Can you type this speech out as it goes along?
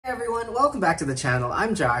Hey everyone, welcome back to the channel.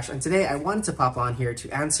 I'm Josh, and today I wanted to pop on here to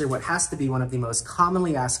answer what has to be one of the most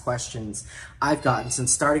commonly asked questions I've gotten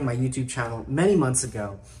since starting my YouTube channel many months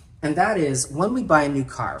ago. And that is, when we buy a new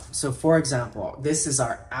car, so for example, this is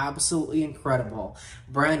our absolutely incredible,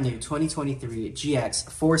 brand new 2023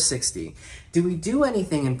 GX460. Do we do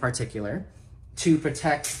anything in particular to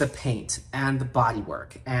protect the paint and the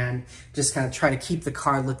bodywork and just kind of try to keep the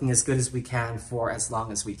car looking as good as we can for as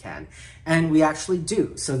long as we can? And we actually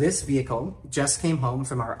do. So this vehicle just came home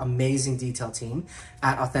from our amazing detail team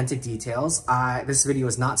at Authentic Details. This video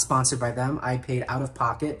is not sponsored by them. I paid out of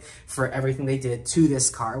pocket for everything they did to this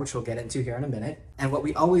car, which we'll get into here in a minute. And what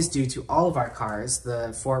we always do to all of our cars, the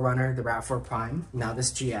 4Runner, the RAV4 Prime, now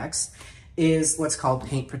this GX, is what's called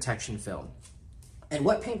paint protection film. And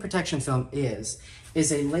what paint protection film is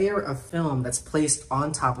a layer of film that's placed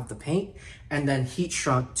on top of the paint and then heat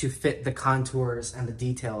shrunk to fit the contours and the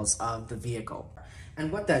details of the vehicle. And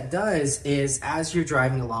what that does is, as you're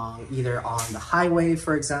driving along, either on the highway,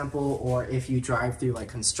 for example, or if you drive through like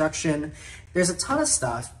construction, there's a ton of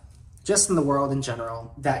stuff just in the world in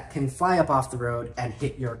general that can fly up off the road and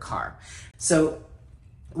hit your car. So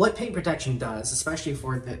what paint protection does, especially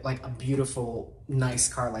for a beautiful, nice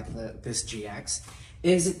car like this GX,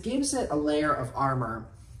 is it gives it a layer of armor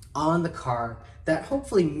on the car that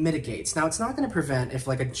hopefully mitigates. Now, it's not going to prevent if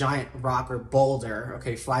like a giant rock or boulder,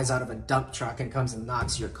 okay, flies out of a dump truck and comes and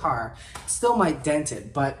knocks your car. It still might dent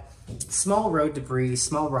it, but small road debris,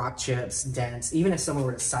 small rock chips, dents, even if someone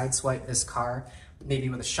were to sideswipe this car, maybe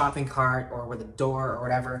with a shopping cart or with a door or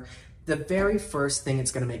whatever, the very first thing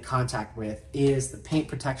it's going to make contact with is the paint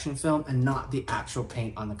protection film and not the actual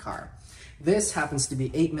paint on the car. This happens to be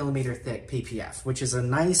 8mm thick PPF, which is a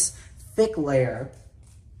nice thick layer.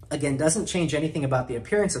 Again, doesn't change anything about the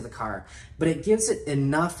appearance of the car, but it gives it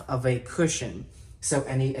enough of a cushion so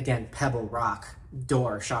any, again, pebble, rock,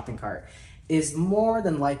 door, shopping cart is more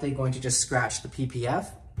than likely going to just scratch the PPF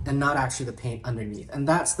and not actually the paint underneath. And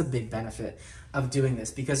that's the big benefit of doing this,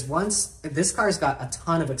 because once this car's got a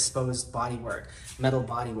ton of exposed bodywork, metal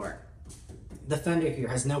bodywork, the fender here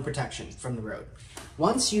has no protection from the road.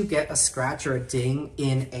 Once you get a scratch or a ding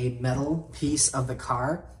in a metal piece of the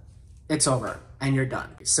car, it's over and you're done.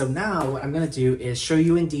 So now what I'm gonna do is show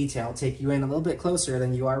you in detail, take you in a little bit closer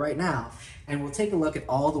than you are right now, and we'll take a look at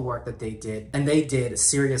all the work that they did. And they did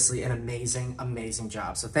seriously an amazing, amazing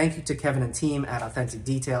job. So thank you to Kevin and team at Authentic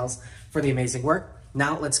Details for the amazing work.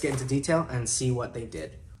 Now let's get into detail and see what they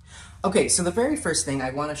did. Okay, so the very first thing I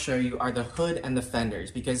want to show you are the hood and the fenders,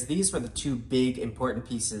 because these were the two big important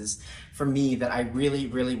pieces for me that I really,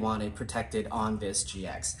 really wanted protected on this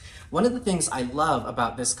GX. One of the things I love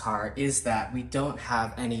about this car is that we don't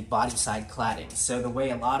have any body side cladding. So the way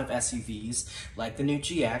a lot of SUVs, like the new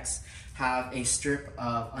GX, have a strip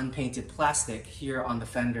of unpainted plastic here on the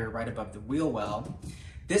fender right above the wheel well,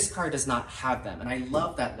 this car does not have them, and I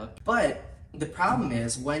love that look. But the problem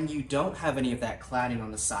is, when you don't have any of that cladding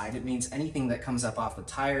on the side, it means anything that comes up off the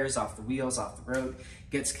tires, off the wheels, off the road,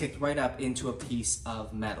 gets kicked right up into a piece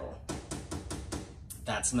of metal.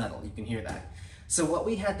 That's metal, you can hear that. So what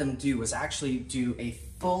we had them do was actually do a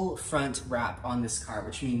full front wrap on this car,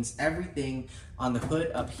 which means everything on the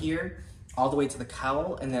hood up here, all the way to the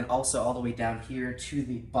cowl, and then also all the way down here to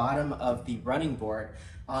the bottom of the running board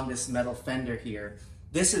on this metal fender here.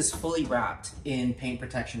 This is fully wrapped in paint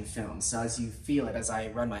protection film. So as you feel it, as I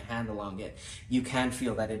run my hand along it, you can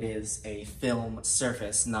feel that it is a film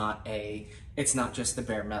surface, it's not just the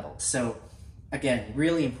bare metal. So again,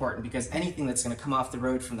 really important, because anything that's gonna come off the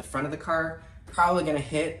road from the front of the car, probably gonna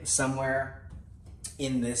hit somewhere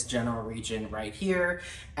in this general region right here.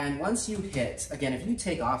 And once you hit, again, if you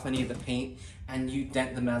take off any of the paint and you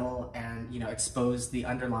dent the metal and expose the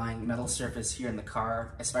underlying metal surface here in the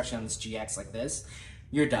car, especially on this GX like this,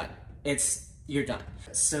 you're done. You're done.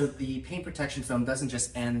 So the paint protection film doesn't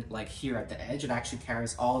just end like here at the edge, it actually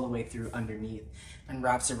carries all the way through underneath and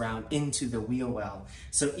wraps around into the wheel well.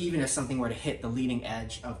 So even if something were to hit the leading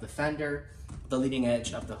edge of the fender, the leading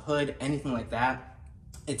edge of the hood, anything like that,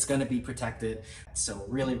 it's gonna be protected. So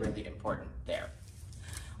really, really important there.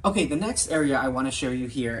 Okay, the next area I wanna show you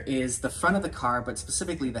here is the front of the car, but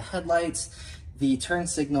specifically the headlights, the turn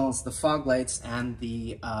signals, the fog lights, and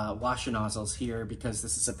the washer nozzles here, because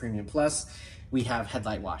this is a Premium Plus, we have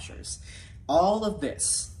headlight washers. All of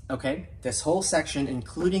this, okay, this whole section,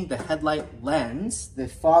 including the headlight lens, the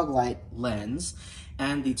fog light lens,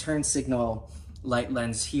 and the turn signal light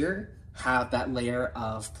lens here, have that layer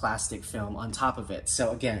of plastic film on top of it. So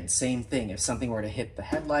again, same thing, if something were to hit the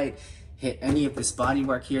headlight, hit any of this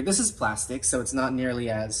bodywork here, this is plastic, so it's not nearly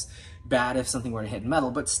as bad if something were to hit metal,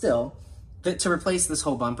 but still, To replace this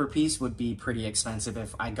whole bumper piece would be pretty expensive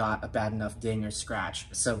if I got a bad enough ding or scratch.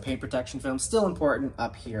 So paint protection film, still important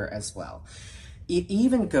up here as well. It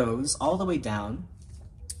even goes all the way down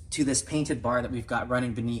to this painted bar that we've got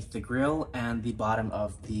running beneath the grill and the bottom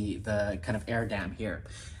of the kind of air dam here.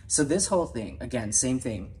 So this whole thing, again, same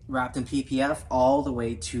thing, wrapped in PPF all the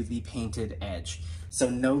way to the painted edge. So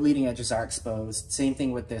no leading edges are exposed. Same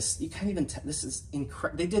thing with this. You can't even, this is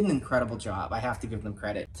they did an incredible job. I have to give them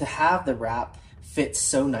credit. To have the wrap fit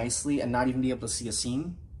so nicely and not even be able to see a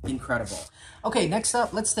seam, incredible. Okay, next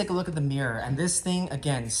up, let's take a look at the mirror. And this thing,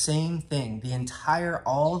 again, same thing.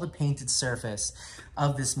 All the painted surface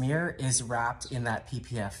of this mirror is wrapped in that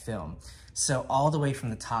PPF film. So all the way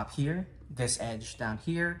from the top here, this edge down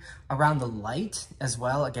here, around the light as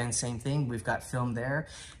well, again, same thing, we've got film there.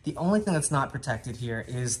 The only thing that's not protected here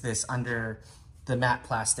is this under the matte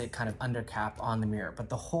plastic kind of under cap on the mirror, but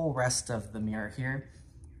the whole rest of the mirror here,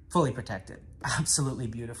 fully protected. Absolutely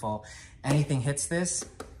beautiful. Anything hits this,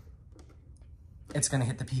 it's gonna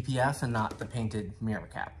hit the PPF and not the painted mirror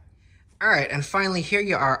cap. All right, and finally, here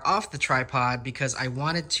you are off the tripod because I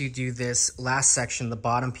wanted to do this last section, the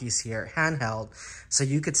bottom piece here, handheld, so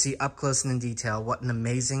you could see up close and in detail what an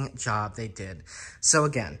amazing job they did. So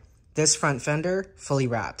again, this front fender, fully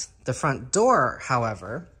wrapped. The front door,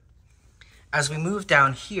 however, as we move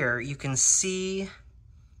down here, you can see,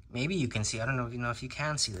 maybe you can see, I don't know if you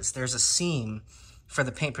can see this, there's a seam for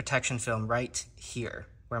the paint protection film right here,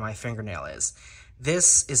 where my fingernail is.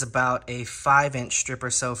 This is about a 5-inch strip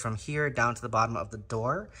or so from here down to the bottom of the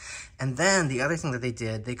door. And then the other thing that they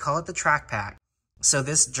did, they call it the track pack. So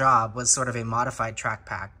this job was sort of a modified track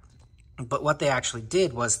pack. But what they actually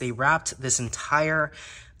did was they wrapped this entire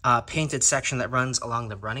painted section that runs along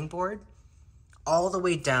the running board all the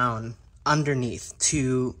way down underneath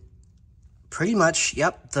to pretty much,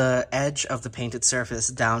 yep, the edge of the painted surface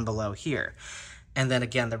down below here. And then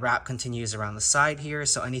again, the wrap continues around the side here,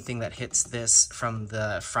 so anything that hits this from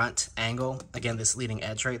the front angle, again, this leading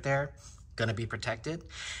edge right there, gonna be protected.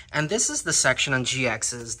 And this is the section on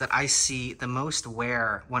GXs that I see the most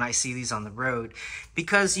wear when I see these on the road,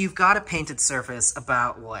 because you've got a painted surface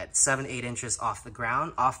about, what, 7-8 inches off the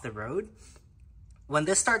ground, off the road. When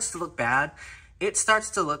this starts to look bad, it starts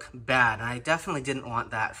to look bad, and I definitely didn't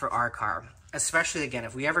want that for our car. Especially, again,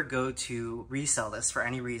 if we ever go to resell this for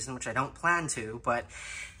any reason, which I don't plan to, but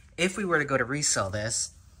if we were to go to resell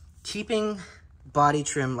this, keeping body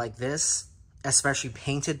trim like this, especially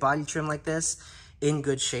painted body trim like this, in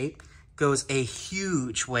good shape, goes a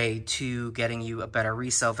huge way to getting you a better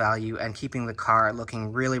resale value and keeping the car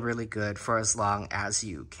looking really, really good for as long as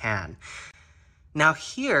you can. Now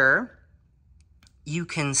here, you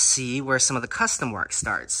can see where some of the custom work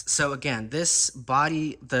starts. So again, this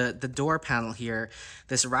body, the door panel here,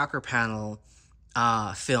 this rocker panel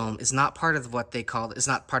film is not part of what they call, is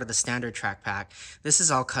not part of the standard track pack. This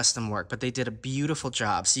is all custom work, but they did a beautiful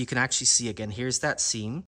job. So you can actually see, again, here's that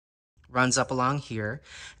seam, runs up along here.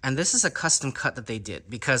 And this is a custom cut that they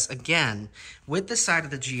did because, again, with the side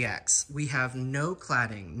of the GX, we have no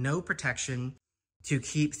cladding, no protection to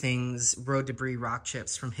keep things, road debris, rock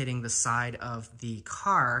chips from hitting the side of the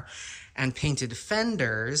car, and painted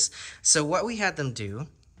fenders. So what we had them do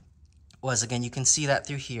was, again, you can see that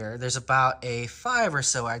through here, there's about a 5 or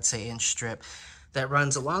so, I'd say, inch strip that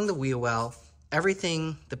runs along the wheel well.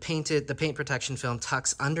 Everything, the paint protection film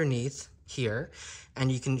tucks underneath here,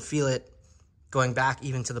 and you can feel it going back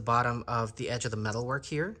even to the bottom of the edge of the metalwork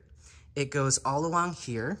here. It goes all along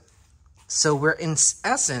here. So we're in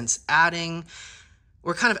essence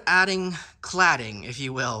we're kind of adding cladding, if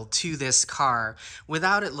you will, to this car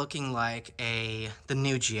without it looking like the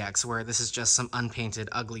new GX, where this is just some unpainted,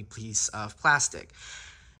 ugly piece of plastic.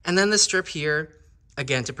 And then the strip here,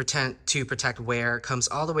 again, to protect wear, comes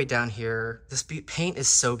all the way down here. This paint is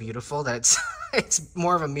so beautiful that it's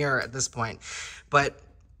more of a mirror at this point. But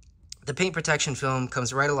the paint protection film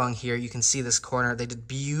comes right along here. You can see this corner. They did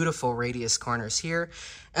beautiful radius corners here.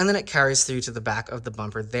 And then it carries through to the back of the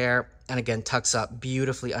bumper there. And again, tucks up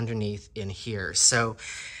beautifully underneath in here. So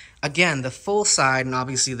again, the full side, and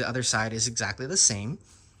obviously the other side is exactly the same.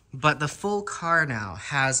 But the full car now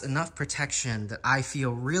has enough protection that I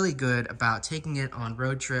feel really good about taking it on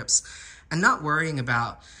road trips and not worrying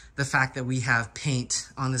about the fact that we have paint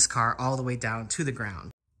on this car all the way down to the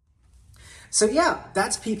ground. So yeah,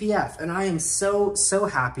 that's PPF, and I am so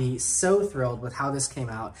happy, so thrilled with how this came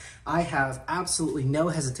out. I have absolutely no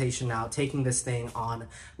hesitation now taking this thing on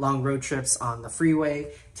long road trips on the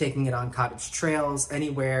freeway, taking it on cottage trails,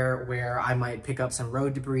 anywhere where I might pick up some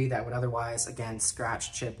road debris that would otherwise, again,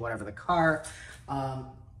 scratch, chip, whatever the car.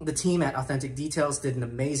 The team at Authentic Details did an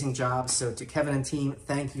amazing job, so to Kevin and team,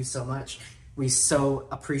 thank you so much. We so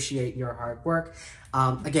appreciate your hard work.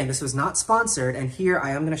 Again, this was not sponsored, and here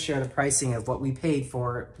I am going to share the pricing of what we paid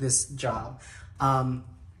for this job.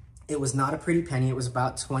 It was not a pretty penny. It was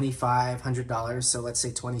about $2,500, so let's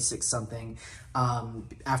say 26 something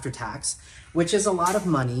after tax, which is a lot of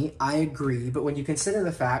money. I agree, but when you consider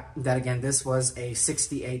the fact that, again, this was a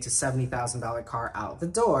 $68,000 to $70,000 car out the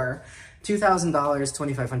door, $2,000,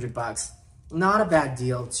 $2,500, not a bad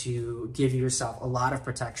deal to give yourself a lot of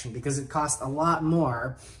protection, because it costs a lot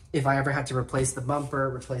more if I ever had to replace the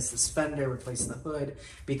bumper, replace the fender, replace the hood,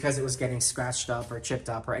 because it was getting scratched up or chipped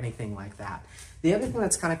up or anything like that. The other thing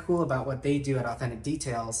that's kind of cool about what they do at Authentic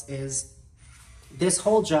Details is this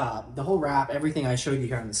whole job, the whole wrap, everything I showed you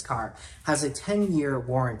here on this car, has a 10-year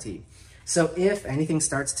warranty. So if anything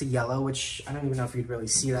starts to yellow, which I don't even know if you'd really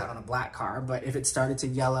see that on a black car, but if it started to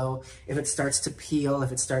yellow, if it starts to peel,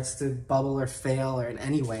 if it starts to bubble or fail or in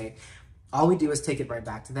any way, all we do is take it right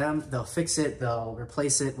back to them. They'll fix it, they'll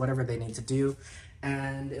replace it, whatever they need to do,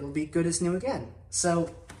 and it'll be good as new again.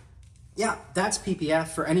 So yeah, that's PPF.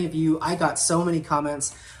 For any of you, I got so many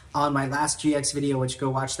comments on my last GX video, which go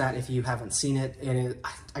watch that if you haven't seen it.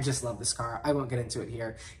 I just love this car. I won't get into it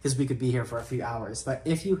here because we could be here for a few hours. But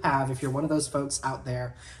if you have, if you're one of those folks out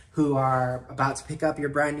there who are about to pick up your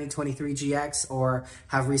brand new 23 GX or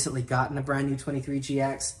have recently gotten a brand new 23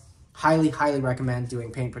 GX, highly, highly recommend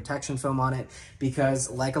doing paint protection film on it,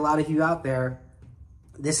 because like a lot of you out there,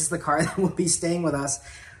 this is the car that will be staying with us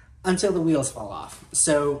until the wheels fall off.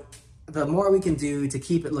 So the more we can do to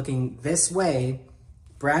keep it looking this way,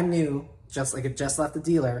 brand new, just like it just left the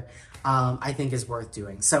dealer, I think is worth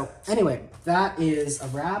doing. So anyway, that is a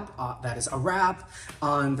wrap. That is a wrap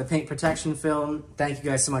on the paint protection film. Thank you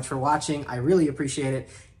guys so much for watching. I really appreciate it.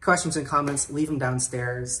 Questions and comments, leave them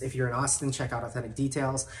downstairs. If you're in Austin, check out Authentic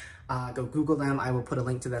Details. Go Google them. I will put a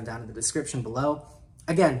link to them down in the description below.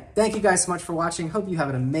 Again, thank you guys so much for watching. Hope you have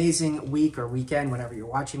an amazing week or weekend whenever you're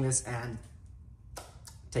watching this, and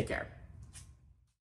take care.